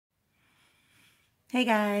Hey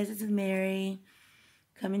guys, this is Mary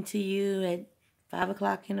coming to you at 5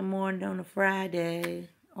 o'clock in the morning on a Friday.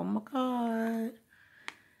 Oh my God.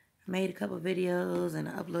 I made a couple videos and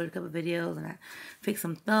I uploaded a couple videos and I fixed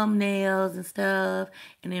some thumbnails and stuff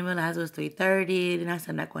and then realized it was 3:30. Then I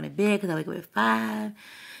said I'm not going to bed because I wake up at 5.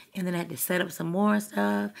 And then I had to set up some more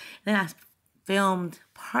stuff. Then I filmed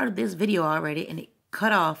part of this video already and it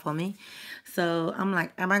cut off on me. So I'm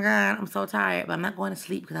like, oh my God, I'm so tired. But I'm not going to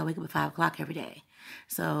sleep because I wake up at 5 o'clock every day.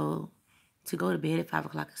 So to go to bed at 5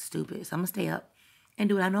 o'clock is stupid. So I'm going to stay up and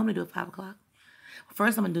do what I normally do at 5 o'clock.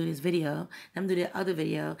 First, I'm going to do this video. Then I'm going to do that other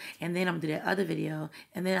video. And then I'm going to do that other video.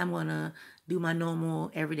 And then I'm going to do my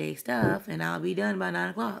normal everyday stuff. And I'll be done by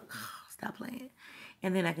 9 o'clock. Stop playing.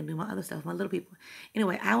 And then I can do my other stuff, my little people.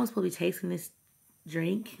 Anyway, I was supposed to be tasting this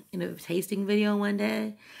drink in a tasting video one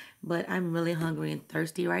day. But I'm really hungry and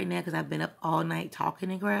thirsty right now because I've been up all night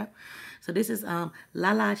talking and crap. So this is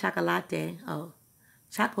Lala Chocolate. Oh,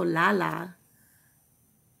 Chocolala.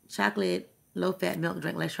 Chocolate low-fat milk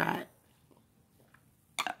drink. Let's try it.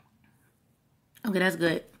 Okay, that's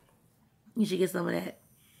good. You should get some of that.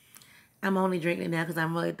 I'm only drinking it now because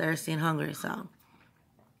I'm really thirsty and hungry, so.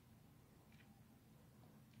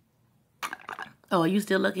 Oh, are you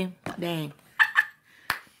still looking? Dang.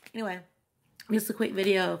 Anyway, this is a quick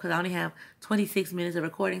video because I only have 26 minutes of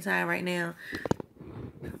recording time right now.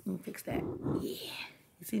 Let me fix that. Yeah.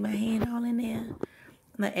 You see my hand all in there?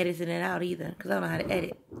 I'm not editing it out either because I don't know how to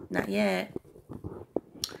edit. Not yet.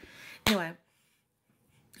 Anyway.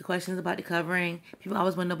 The questions about the covering. People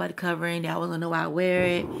always want to know about the covering. They always want to know why I wear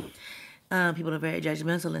it. People are very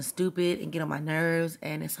judgmental and stupid and get on my nerves.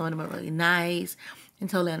 And some of them are really nice and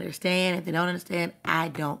totally understand. If they don't understand, I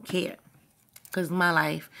don't care. Because it's my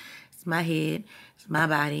life. It's my head. It's my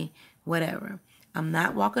body. Whatever. I'm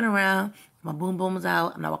not walking around. My boom boom's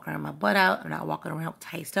out. I'm not walking around with my butt out. I'm not walking around with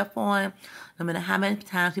tight stuff on. No matter how many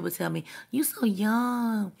times people tell me, you so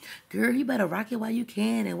young. Girl, you better rock it while you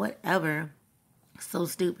can and whatever. So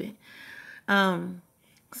stupid.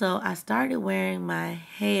 So I started wearing my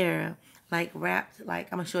hair like wrapped, like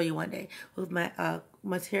I'm gonna show you one day, with my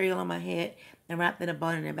material on my head and wrapped in a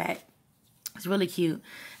bun in the back. It's really cute.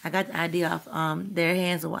 I got the idea off Their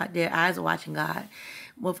Eyes Are Watching God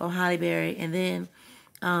from Halle Berry, and then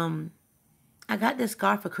I got this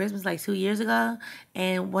scarf for Christmas like 2 years ago,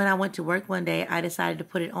 and when I went to work one day, I decided to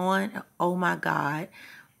put it on. Oh my God,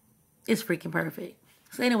 it's freaking perfect.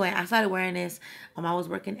 So anyway, I started wearing this. I was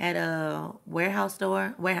working at a warehouse job.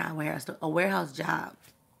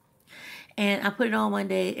 And I put it on one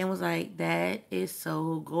day and was like, that is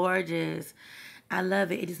so gorgeous. I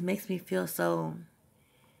love it. It just makes me feel so,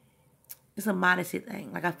 it's a modesty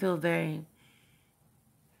thing. Like I feel very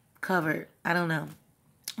covered. I don't know.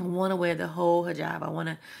 I want to wear the whole hijab. I want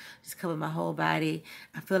to just cover my whole body.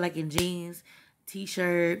 I feel like in jeans,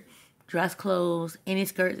 t-shirt, dress clothes, any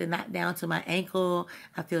skirts that not down to my ankle.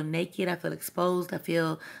 I feel naked. I feel exposed. I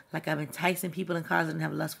feel like I'm enticing people and causing them to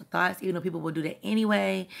have lustful thoughts, even though people will do that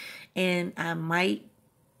anyway. And I might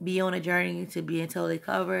be on a journey to being totally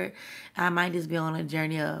covered. I might just be on a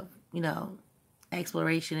journey of,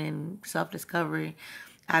 exploration and self-discovery.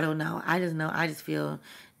 I don't know. I just know I just feel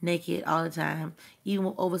naked all the time, even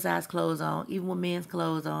with oversized clothes on, even with men's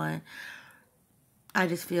clothes on. I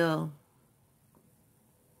just feel,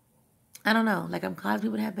 I don't know, like I'm causing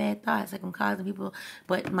people to have bad thoughts, like I'm causing people,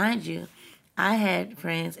 but mind you, I had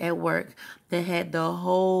friends at work that had the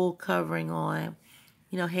whole covering on,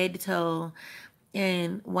 head to toe,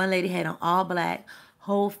 and one lady had on all black,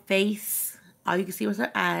 whole face, all you could see was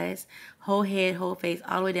her eyes, whole head, whole face,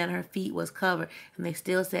 all the way down to her feet was covered, and they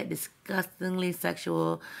still said disgustingly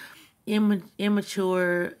sexual,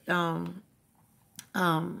 immature,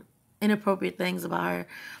 inappropriate things about her.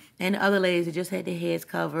 And the other ladies that just had their heads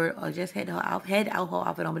covered or just had the whole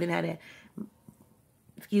outfit on, but didn't have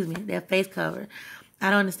their face covered.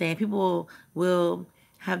 I don't understand. People will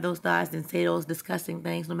have those thoughts and say those disgusting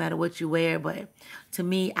things no matter what you wear. But to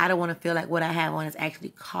me, I don't want to feel like what I have on is actually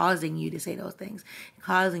causing you to say those things,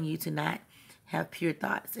 causing you to not have pure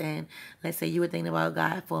thoughts. And let's say you were thinking about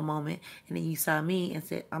God for a moment and then you saw me and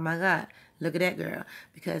said, oh my God, look at that girl.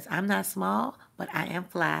 Because I'm not small, but I am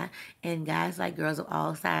fly. And guys like girls of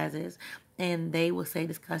all sizes. And they will say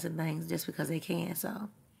disgusting things just because they can. So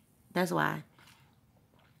that's why.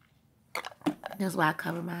 That's why I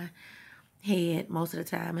cover my head most of the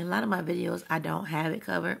time. And a lot of my videos, I don't have it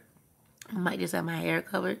covered. I might just have my hair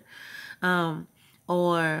covered.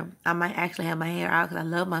 Or I might actually have my hair out because I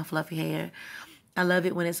love my fluffy hair. I love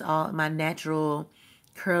it when it's all my natural,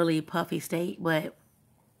 curly, puffy state. But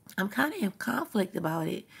I'm kind of in conflict about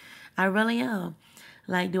it. I really am.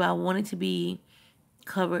 Like, do I want it to be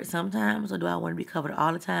covered sometimes, or do I want to be covered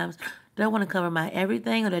all the times? Do I want to cover my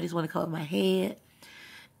everything, or do I just want to cover my head?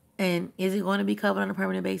 And is it going to be covered on a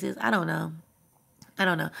permanent basis? I don't know. I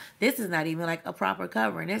don't know. This is not even like a proper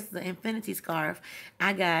covering. This is an infinity scarf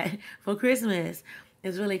I got for Christmas.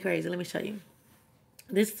 It's really crazy. Let me show you.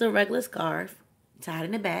 This is a regular scarf tied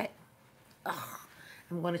in the back. Oh,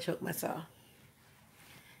 I'm going to choke myself.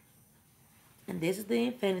 And this is the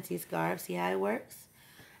infinity scarf. See how it works?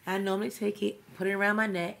 I normally take it, put it around my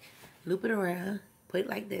neck, loop it around, put it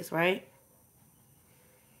like this, right?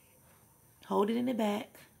 Hold it in the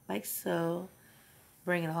back, like so.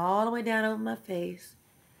 Bring it all the way down over my face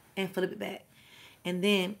and flip it back. And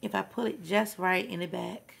then if I pull it just right in the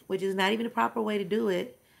back, which is not even the proper way to do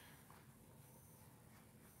it,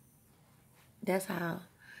 that's how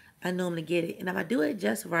I normally get it. And if I do it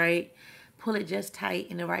just right, pull it just tight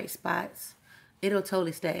in the right spots, it'll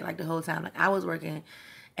totally stay like the whole time. Like I was working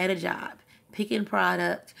at a job, picking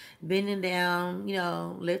product, bending down, you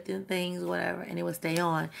know, lifting things, whatever, and it would stay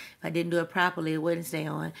on. If I didn't do it properly, it wouldn't stay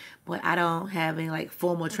on. But I don't have any like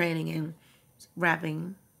formal training in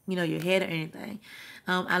wrapping, you know, your head or anything.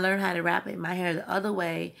 I learned how to wrap it my hair the other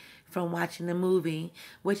way from watching the movie,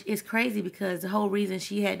 which is crazy because the whole reason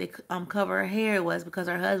she had to cover her hair was because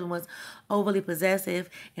her husband was overly possessive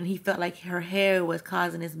and he felt like her hair was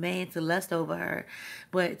causing his man to lust over her.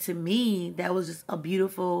 But to me, that was just a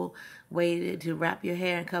beautiful way to wrap your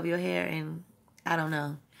hair and cover your hair, and I don't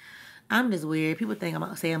know. I'm just weird. People think I'm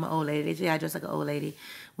an old lady. They say I dress like an old lady,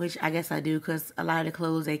 which I guess I do because a lot of the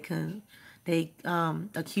clothes they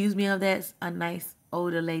accuse me of that. A nice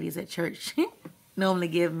older ladies at church normally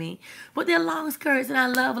give me, but they're long skirts, and I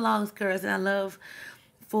love long skirts, and I love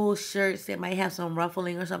full shirts that might have some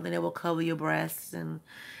ruffling or something that will cover your breasts. And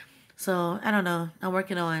so I don't know. I'm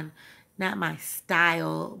working on not my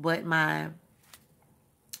style, but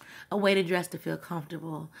a way to dress to feel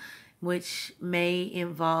comfortable, which may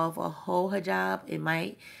involve a whole hijab. It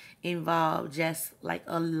might involve just like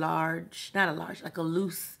a large, not a large, like a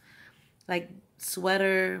loose, like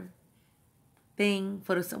sweater thing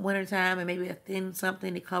for the winter time, and maybe a thin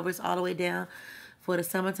something that covers all the way down for the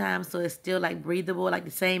summertime, so it's still like breathable, like the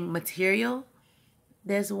same material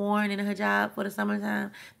that's worn in a hijab for the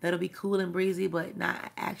summertime. That'll be cool and breezy, but not an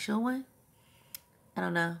actual one. I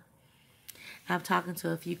don't know. I've talked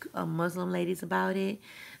to a few Muslim ladies about it.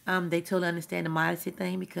 They totally understand the modesty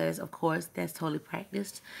thing because, of course, that's totally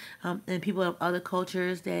practiced. And people of other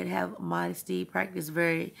cultures that have modesty practice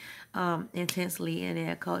very intensely in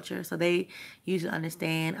their culture. So they usually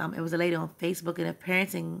understand. It was a lady on Facebook in a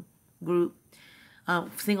parenting group,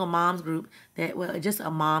 single moms group, that, well, just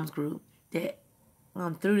a moms group that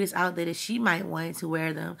threw this out there that she might want to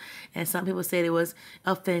wear them. And some people said it was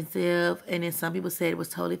offensive, and then some people said it was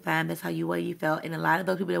totally fine. That's how you felt. And a lot of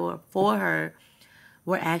those people that were for her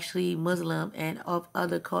were actually Muslim and of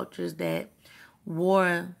other cultures that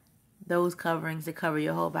wore those coverings that cover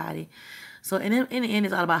your whole body. So in the end,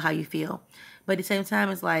 it's all about how you feel. But at the same time,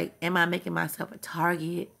 it's like, am I making myself a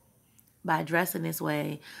target by dressing this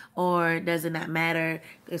way? Or does it not matter?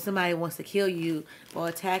 If somebody wants to kill you or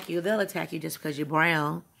attack you, they'll attack you just because you're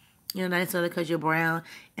brown. You know, not necessarily because you're brown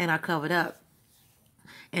and are covered up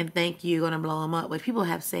and think you're going to blow them up. But people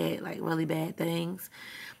have said like really bad things,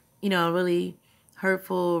 you know, really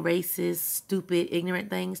hurtful, racist, stupid,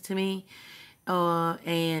 ignorant things to me.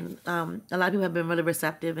 And a lot of people have been really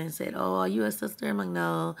receptive and said, "Oh, are you a sister?" I'm like,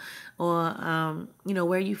 "No." Or, you know,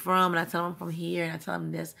 "Where are you from?" And I tell them I'm from here, and I tell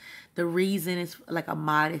them this. The reason is like a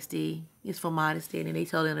modesty. It's for modesty, and they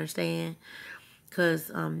totally understand because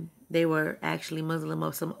they were actually Muslim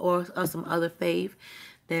of some other faith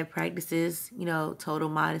that practices, you know, total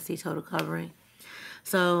modesty, total covering.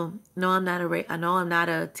 So, no, I'm not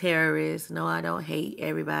a terrorist. No, I don't hate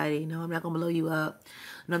everybody. No, I'm not going to blow you up.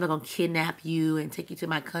 No, I'm not going to kidnap you and take you to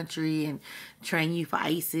my country and train you for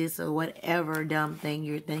ISIS or whatever dumb thing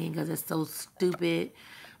you're thinking because it's so stupid.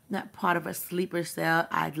 Not part of a sleeper cell.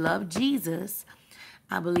 I love Jesus.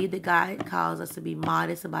 I believe that God calls us to be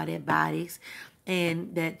modest about our bodies,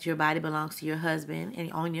 and that your body belongs to your husband,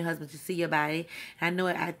 and only your husband to see your body. And I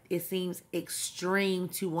know it seems extreme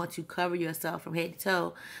to want to cover yourself from head to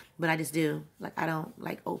toe, but I just do. Like, I don't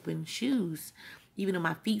like open shoes, even though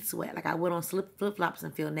my feet sweat. Like, I would on flip-flops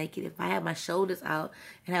and feel naked. If I have my shoulders out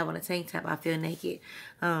and have on a tank top, I feel naked.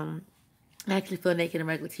 I actually feel naked in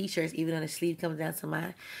regular t-shirts, even though the sleeve comes down to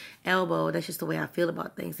my elbow. That's just the way I feel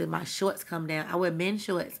about things. If my shorts come down, I wear men's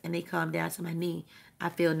shorts and they come down to my knee, I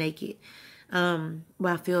feel naked. But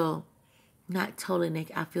I feel not totally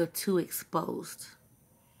naked. I feel too exposed.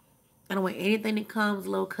 I don't wear anything that comes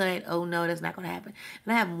low cut. Oh no, that's not gonna happen.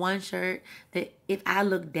 And I have one shirt that if I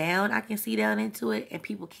look down, I can see down into it, and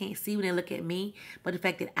people can't see when they look at me. But the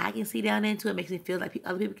fact that I can see down into it makes me feel like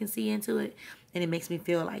other people can see into it, and it makes me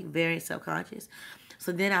feel like very self-conscious.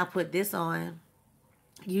 So then I'll put this on.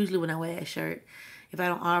 Usually when I wear that shirt, if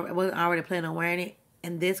I wasn't already planning on wearing it,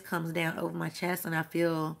 and this comes down over my chest, and I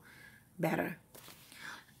feel better.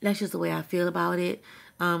 That's just the way I feel about it.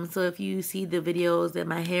 So if you see the videos that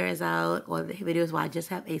my hair is out, or the videos where I just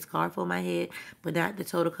have a scarf on my head, but not the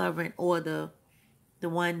total covering, or the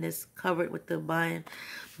one that's covered with the bun,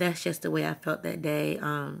 that's just the way I felt that day.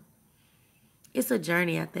 It's a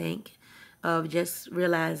journey, I think, of just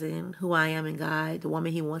realizing who I am in God, the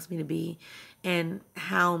woman He wants me to be, and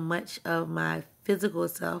how much of my physical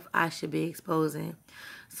self I should be exposing.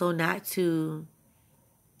 So not to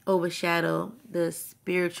overshadow the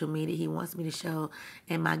spiritual me that He wants me to show,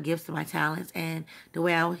 and my gifts and my talents, and the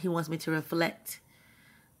way He wants me to reflect,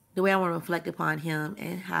 the way I want to reflect upon Him,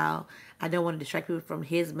 and how I don't want to distract people from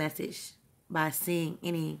His message by seeing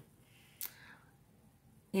any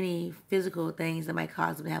physical things that might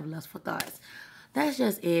cause them to have lustful thoughts. That's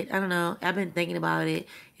just it. I don't know. I've been thinking about it.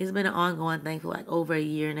 It's been an ongoing thing for like over a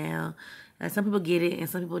year now. Some people get it and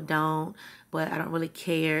some people don't, but I don't really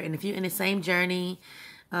care. And if you're in the same journey,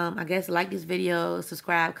 I guess like this video,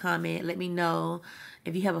 subscribe, comment, let me know.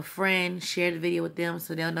 If you have a friend, share the video with them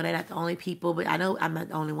so they'll know they're not the only people, but I know I'm not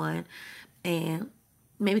the only one. And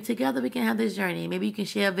maybe together we can have this journey. Maybe you can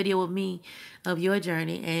share a video with me of your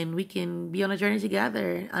journey, and we can be on a journey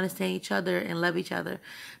together and understand each other and love each other,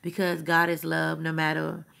 because God is love no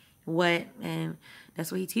matter what, and that's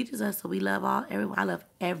what He teaches us. So we love everyone. I love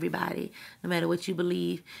everybody, no matter what you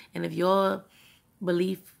believe. And if your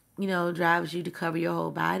belief, drives you to cover your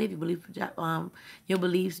whole body, if your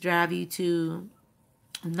beliefs drive you to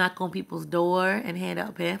knock on people's door and hand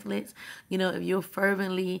out pamphlets, if you're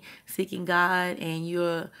fervently seeking God and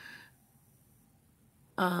you're,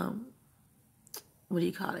 what do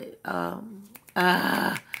you call it?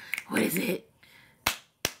 What is it?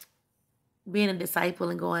 Being a disciple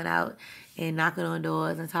and going out and knocking on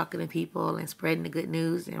doors and talking to people and spreading the good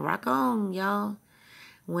news, and rock on, y'all.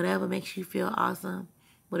 Whatever makes you feel awesome,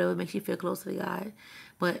 whatever makes you feel close to God.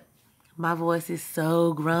 But my voice is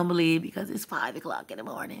so grumbly because it's 5 o'clock in the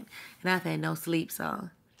morning and I've had no sleep, so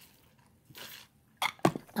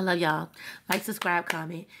I love y'all. Like, subscribe,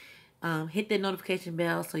 comment, hit that notification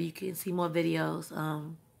bell so you can see more videos.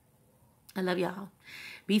 I love y'all.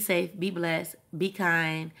 Be safe, be blessed, be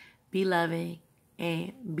kind, be loving,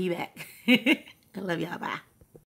 and be back. I love y'all. Bye.